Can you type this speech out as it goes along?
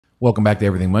Welcome back to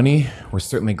Everything Money. We're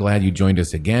certainly glad you joined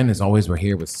us again. As always, we're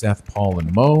here with Seth, Paul,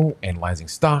 and Mo, analyzing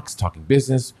stocks, talking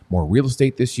business, more real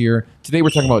estate this year. Today, we're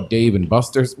talking about Dave and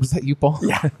Buster's. Was that you, Paul?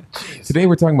 Yeah. Today,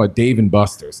 we're talking about Dave and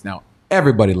Buster's. Now,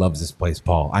 everybody loves this place,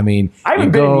 Paul. I mean, I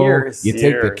haven't been in years. You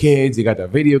take the kids, you got the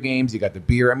video games, you got the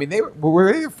beer. I mean,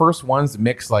 were they the first ones to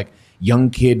mix like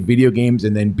young kid video games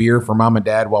and then beer for mom and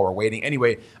dad while we're waiting?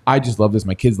 Anyway, I just love this.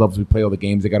 My kids love this. We play all the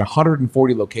games. They got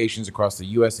 140 locations across the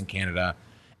U.S. and Canada.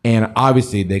 And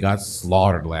obviously, they got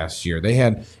slaughtered last year. They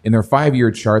had, in their 5-year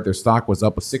chart, their stock was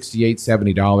up $68,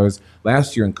 $70.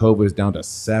 Last year in COVID, it was down to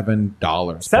 $7.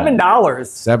 $7.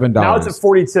 $7. Now it's at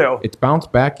 42. It's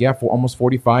bounced back, yeah, for almost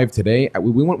 45 today.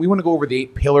 We want to go over the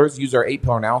 8 pillars, use our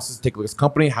 8-pillar analysis, take a look at this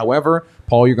company. However,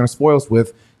 Paul, you're going to spoil us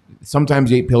with sometimes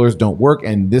the 8 pillars don't work,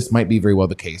 and this might be very well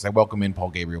the case. I welcome in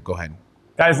Paul Gabriel. Go ahead.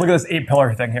 Guys, look at this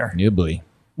 8-pillar thing here. Nibbly.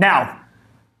 Now,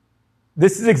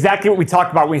 this is exactly what we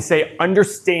talk about when we say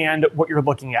understand what you're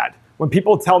looking at. When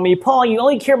people tell me, Paul, you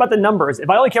only care about the numbers. If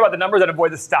I only care about the numbers, I'd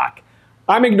avoid the stock.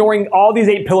 I'm ignoring all these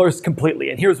 8 pillars completely,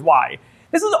 and here's why.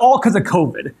 This is all because of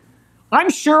COVID. I'm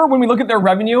sure when we look at their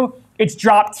revenue, it's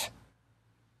dropped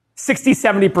 60,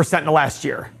 70% in the last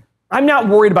year. I'm not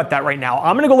worried about that right now.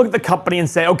 I'm going to go look at the company and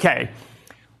say, okay,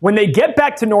 when they get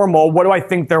back to normal, what do I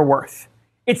think they're worth?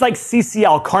 It's like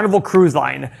CCL, Carnival Cruise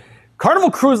Line.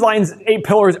 Carnival Cruise Line's 8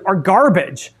 pillars are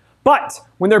garbage. But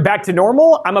when they're back to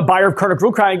normal, I'm a buyer of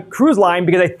Carnival Cruise Line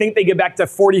because I think they get back to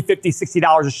 $40, $50,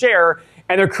 $60 a share,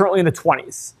 and they're currently in the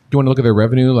 20s. Do you want to look at their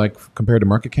revenue, like compared to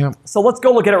market cap? So let's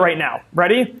go look at it right now.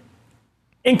 Ready?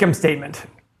 Income statement.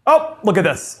 Oh, look at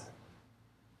this.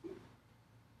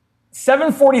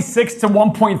 746 to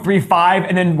 1.35,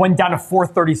 and then went down to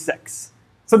 436.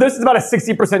 So this is about a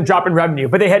 60% drop in revenue,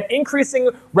 but they had increasing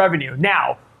revenue.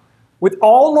 Now, with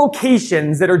all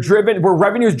locations that are driven, where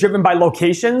revenue is driven by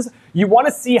locations, you want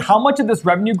to see how much of this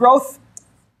revenue growth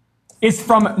is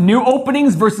from new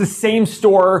openings versus same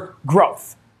store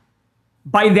growth.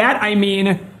 By that, I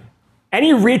mean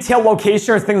any retail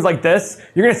location or things like this,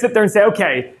 you're going to sit there and say,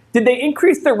 okay, did they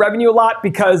increase their revenue a lot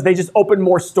because they just opened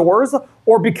more stores,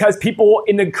 or because people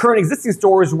in the current existing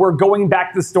stores were going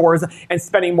back to the stores and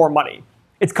spending more money?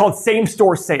 It's called same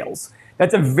store sales.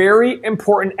 That's a very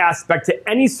important aspect to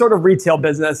any sort of retail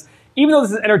business. Even though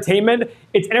this is entertainment,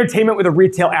 it's entertainment with a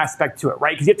retail aspect to it,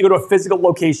 right? Because you have to go to a physical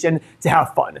location to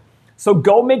have fun. So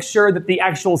go make sure that the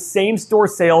actual same store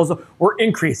sales were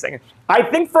increasing. I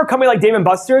think for a company like Dave &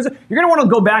 Buster's, you're gonna wanna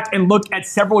go back and look at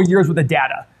several years worth of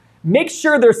data. Make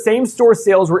sure their same store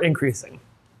sales were increasing.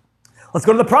 Let's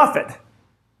go to the profit.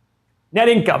 Net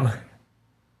income.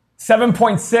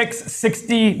 7.6,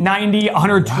 60, 90,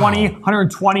 120, wow.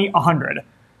 120, 100.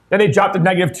 Then they dropped to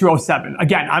negative 207.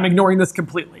 Again, I'm ignoring this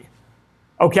completely.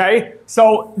 Okay,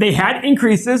 so they had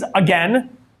increases.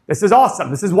 Again, this is awesome.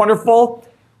 This is wonderful.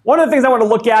 One of the things I want to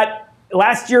look at,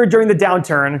 last year during the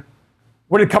downturn,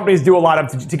 what did companies do a lot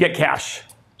of to get cash?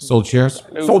 Sold shares?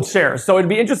 Sold shares. So it'd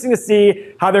be interesting to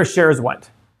see how their shares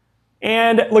went.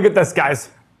 And look at this, guys.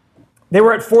 They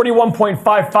were at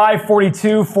 41.55,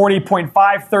 42,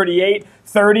 40.5, 38,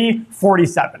 30,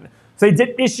 47. So they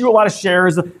did issue a lot of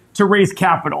shares to raise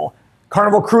capital.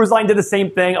 Carnival Cruise Line did the same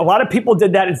thing. A lot of people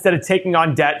did that instead of taking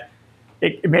on debt.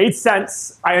 It made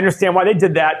sense. I understand why they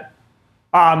did that.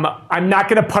 I'm not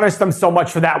going to punish them so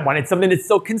much for that one. It's something to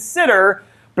still consider,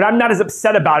 but I'm not as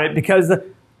upset about it because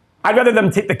I'd rather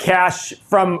them take the cash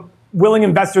from willing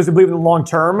investors who believe in the long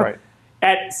term. Right.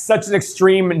 At such an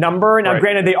extreme number. Now,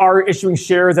 granted, they are issuing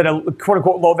shares at a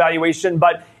quote-unquote low valuation,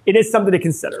 but it is something to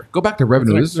consider. Go back to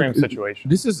revenue. It's an extreme situation.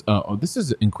 This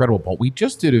is incredible, Paul. We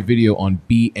just did a video on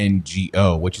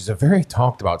BNGO, which is a very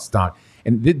talked about stock.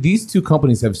 And these two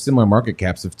companies have similar market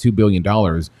caps of $2 billion.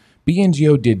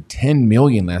 BNGO did $10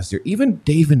 million last year. Even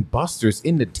Dave & Buster's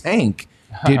in the tank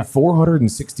did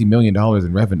 $460 million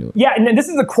in revenue. Yeah, and this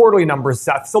is the quarterly numbers,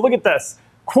 Seth. So look at this.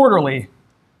 Quarterly.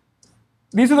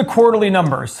 These are the quarterly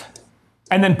numbers,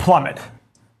 and then plummet.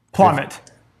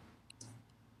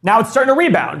 Now it's starting to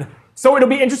rebound. So it'll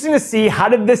be interesting to see how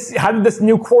did this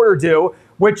new quarter do,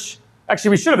 which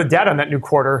actually we should have the data on that new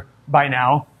quarter by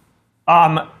now.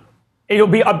 It'll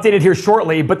be updated here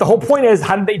shortly, but the whole point is,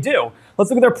 how did they do?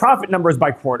 Let's look at their profit numbers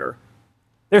by quarter.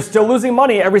 They're still losing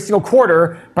money every single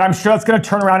quarter, but I'm sure that's going to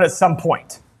turn around at some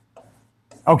point.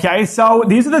 Okay, so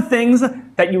these are the things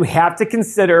that you have to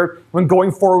consider when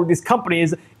going forward with these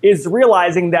companies, is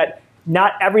realizing that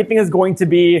not everything is going to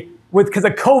be because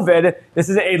of COVID. This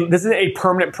is a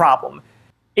permanent problem.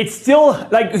 It's still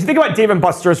like, if you think about Dave &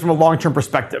 Buster's from a long-term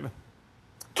perspective,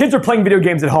 kids are playing video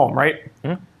games at home, right?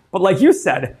 Mm-hmm. But like you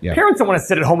said, parents don't want to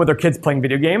sit at home with their kids playing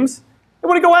video games. They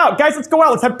want to go out. Guys, let's go out.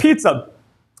 Let's have pizza.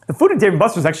 The food at Dave &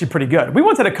 Buster's is actually pretty good. We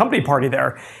once had a company party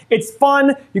there. It's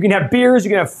fun. You can have beers. You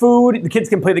can have food. The kids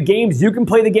can play the games. You can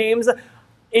play the games.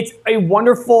 It's a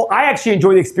wonderful, I actually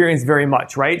enjoy the experience very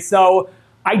much, right? So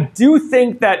I do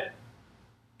think that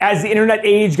as the internet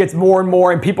age gets more and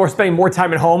more and people are spending more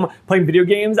time at home playing video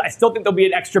games, I still think there'll be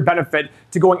an extra benefit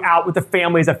to going out with the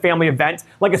family as a family event,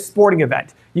 like a sporting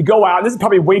event. You go out, this is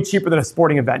probably way cheaper than a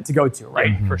sporting event to go to,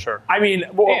 right? For sure. I mean,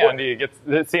 and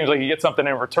it seems like you get something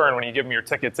in return when you give them your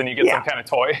tickets and you get some kind of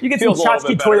toy. You get some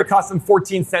tchotchke toy that costs them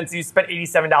 14 cents and you spent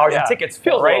 $87 in tickets for,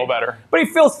 feels right? a little better. But it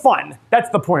feels fun.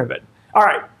 That's the point of it. All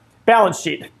right, balance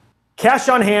sheet. Cash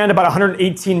on hand, about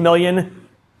 $118 million.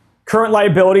 Current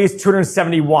liabilities,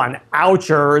 271.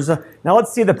 Ouchers. Now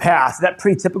let's see the past. Is that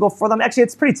pretty typical for them? Actually,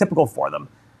 it's pretty typical for them.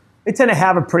 They tend to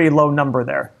have a pretty low number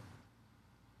there.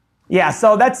 Yeah,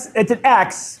 so it's an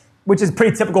X, which is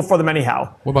pretty typical for them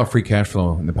anyhow. What about free cash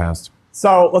flow in the past?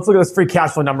 So let's look at this free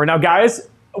cash flow number. Now, guys,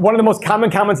 one of the most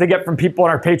common comments I get from people on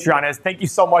our Patreon is, thank you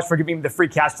so much for giving me the free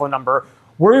cash flow number.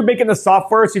 We're making the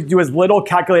software so you can do as little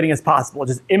calculating as possible.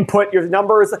 Just input your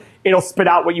numbers. It'll spit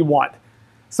out what you want.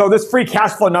 So this free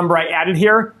cash flow number I added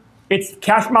here, it's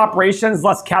cash from operations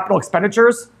less capital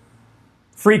expenditures,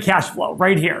 free cash flow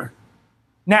right here.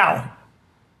 Now,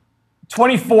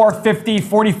 24, 50,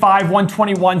 45,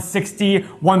 121, 60,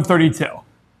 132.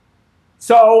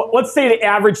 So let's say the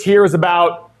average here is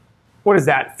about, what is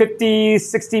that, 50,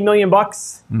 60 million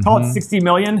bucks? Call it 60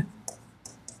 million.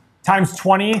 Times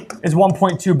 20 is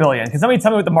 1.2 billion. Can somebody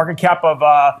tell me what the market cap of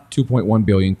 2.1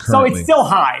 billion currently? So it's still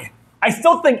high. I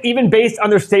still think even based on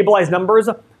their stabilized numbers,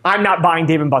 I'm not buying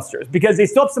Dave & Buster's because they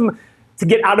still have some to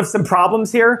get out of some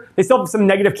problems here. They still have some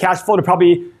negative cash flow to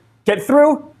probably get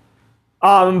through,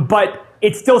 but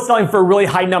it's still selling for a really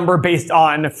high number based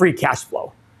on free cash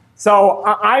flow. So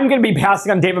I'm going to be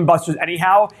passing on Dave & Buster's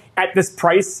anyhow at this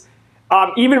price.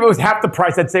 Even if it was half the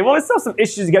price, I'd say, well, there's still some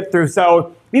issues to get through.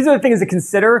 So these are the things to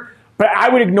consider, but I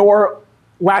would ignore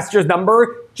last year's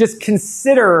number. Just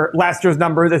consider last year's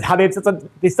numbers as how they still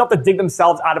have to dig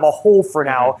themselves out of a hole for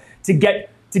now to get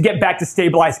back to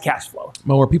stabilized cash flow.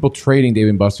 Well, are people trading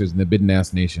Dave & Buster's in the bid and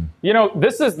ask nation? You know,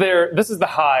 this is the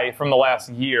high from the last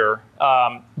year,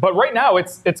 but right now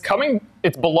it's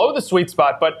below the sweet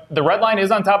spot, but the red line is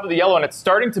on top of the yellow, and it's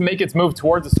starting to make its move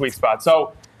towards the sweet spot.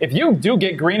 So if you do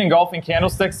get green engulfing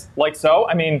candlesticks like so,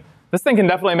 I mean, this thing can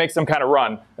definitely make some kind of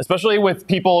run, especially with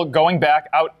people going back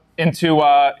out into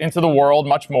the world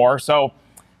much more. So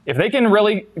if they can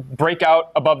really break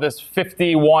out above this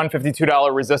 $51,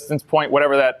 $52 resistance point,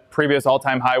 whatever that previous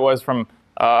all-time high was from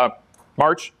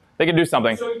March, they can do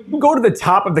something. So you go to the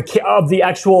top of the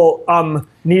actual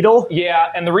needle?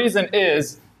 Yeah, and the reason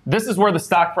is this is where the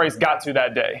stock price got to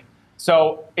that day.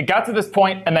 So it got to this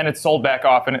point, and then it sold back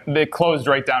off, and it closed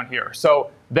right down here.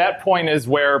 So that point is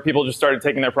where people just started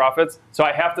taking their profits. So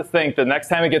I have to think the next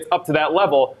time it gets up to that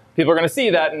level, people are going to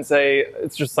see that and say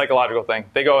it's just a psychological thing.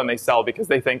 They go and they sell because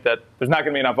they think that there's not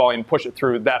going to be enough volume to push it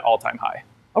through that all-time high,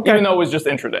 even though it was just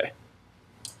intraday.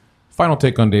 Final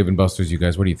take on Dave & Buster's, you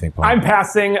guys. What do you think, Paul? I'm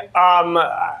passing.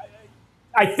 I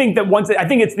think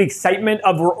it's the excitement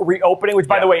of reopening, which,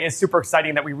 by the way, is super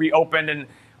exciting that we reopened and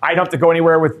I don't have to go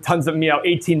anywhere with tons of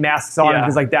 18 masks on and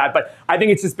things like that. But I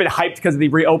think it's just been hyped because of the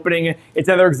reopening. It's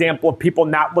another example of people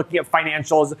not looking at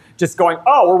financials, just going,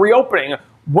 "Oh, we're reopening.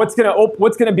 What's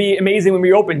gonna be amazing when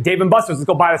we open? Dave & Buster's. Let's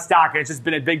go buy the stock." And it's just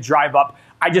been a big drive up.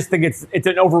 I just think it's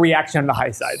an overreaction on the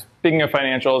high side. Speaking of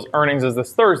financials, earnings is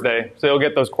this Thursday, so you'll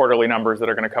get those quarterly numbers that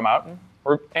are going to come out, and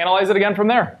we'll analyze it again from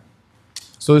there.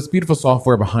 So this beautiful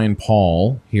software behind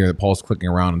Paul here that Paul's clicking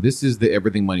around, this is the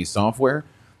Everything Money software.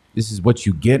 This is what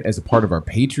you get as a part of our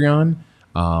Patreon.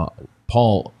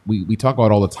 Paul, we talk about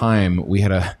all the time. We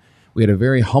had a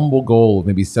very humble goal of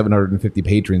maybe 750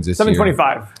 patrons this year.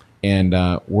 725.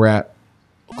 And we're at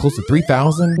close to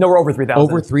 3,000. No, we're over 3,000.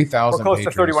 Over 3,000. We're close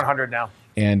patrons. to 3,100 now.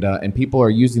 And people are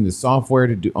using the software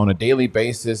to do on a daily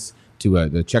basis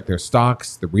to check their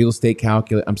stocks, the real estate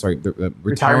calculator. I'm sorry, the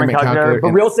retirement calculator. But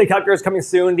real estate calculator is coming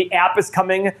soon. The app is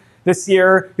coming this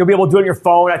year. You'll be able to do it on your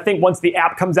phone. I think once the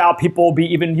app comes out, people will be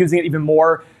even using it even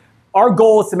more. Our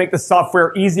goal is to make the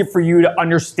software easy for you to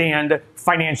understand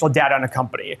financial data on a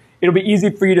company. It'll be easy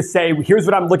for you to say, here's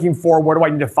what I'm looking for. What do I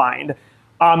need to find?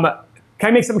 Can I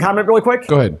make some comment really quick?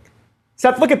 Go ahead.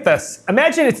 Seth, look at this.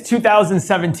 Imagine it's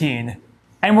 2017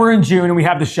 and we're in June and we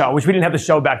have the show, which we didn't have the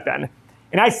show back then.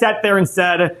 And I sat there and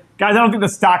said, guys, I don't think the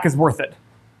stock is worth it.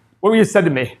 What would you said to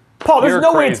me? Paul, there's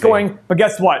no way it's going, but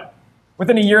guess what?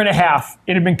 Within a year and a half,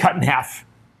 it had been cut in half.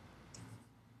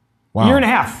 Wow. Year and a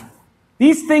half.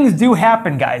 These things do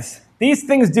happen, guys. These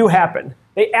things do happen.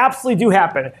 They absolutely do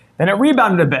happen. Then it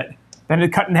rebounded a bit. Then it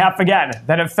cut in half again.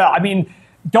 Then it fell. I mean,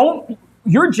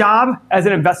 Your job as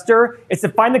an investor is to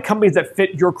find the companies that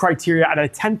fit your criteria out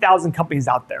of 10,000 companies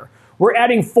out there. We're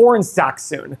adding foreign stocks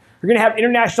soon. You're going to have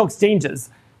international exchanges.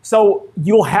 So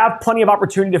you'll have plenty of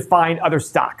opportunity to find other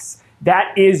stocks.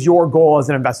 That is your goal as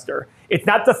an investor. It's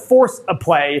not to force a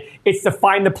play. It's to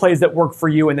find the plays that work for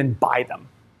you and then buy them.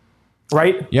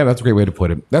 Right? Yeah, that's a great way to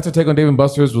put it. That's our take on Dave &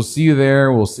 Buster's. We'll see you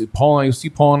there. We'll see Paul. You'll see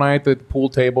Paul and I at the pool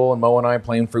table, and Mo and I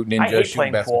playing Fruit Ninja. I hate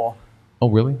playing pool. Oh,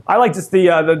 really? I like just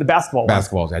the basketball.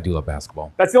 Basketballs. I do love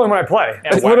basketball. That's the only one I play.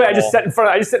 And It's literally I just sit in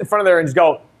front of there and just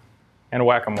go. And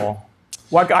whack-a-mole.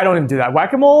 I don't even do that.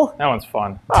 Whack-a-mole? That one's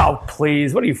fun. Oh,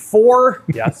 please. What are you, 4?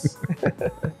 Yes.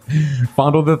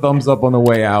 Fondle the thumbs up on the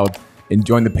way out and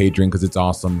join the Patreon because it's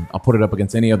awesome. I'll put it up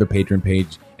against any other Patreon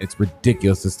page. It's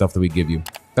ridiculous, the stuff that we give you.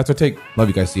 That's our take. Love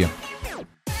you guys. See ya.